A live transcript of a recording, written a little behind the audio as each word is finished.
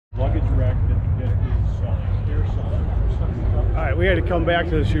right, we had to come back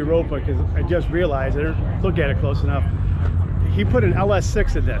to this Europa because I just realized, I didn't look at it close enough. He put an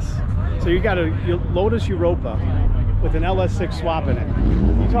LS6 in this. So you got a Lotus Europa with an LS6 swap in it.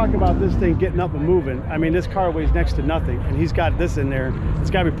 You talk about this thing getting up and moving. I mean, this car weighs next to nothing, and he's got this in there. It's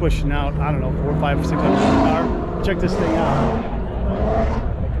got to be pushing out, I don't know, 400, 500, 600 car. Check this thing out.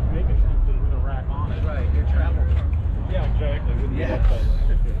 Right, your travel car. Yeah, exactly.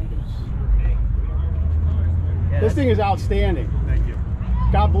 This thing is outstanding. Thank you.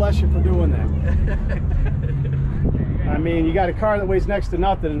 God bless you for doing that. I mean, you got a car that weighs next to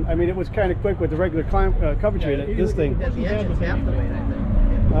nothing. I mean, it was kind of quick with the regular coverage rate. This thing. The engine's half the weight, I think.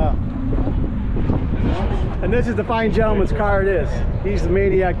 And this is the fine gentleman's car it is. He's the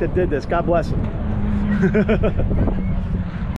maniac that did this. God bless him.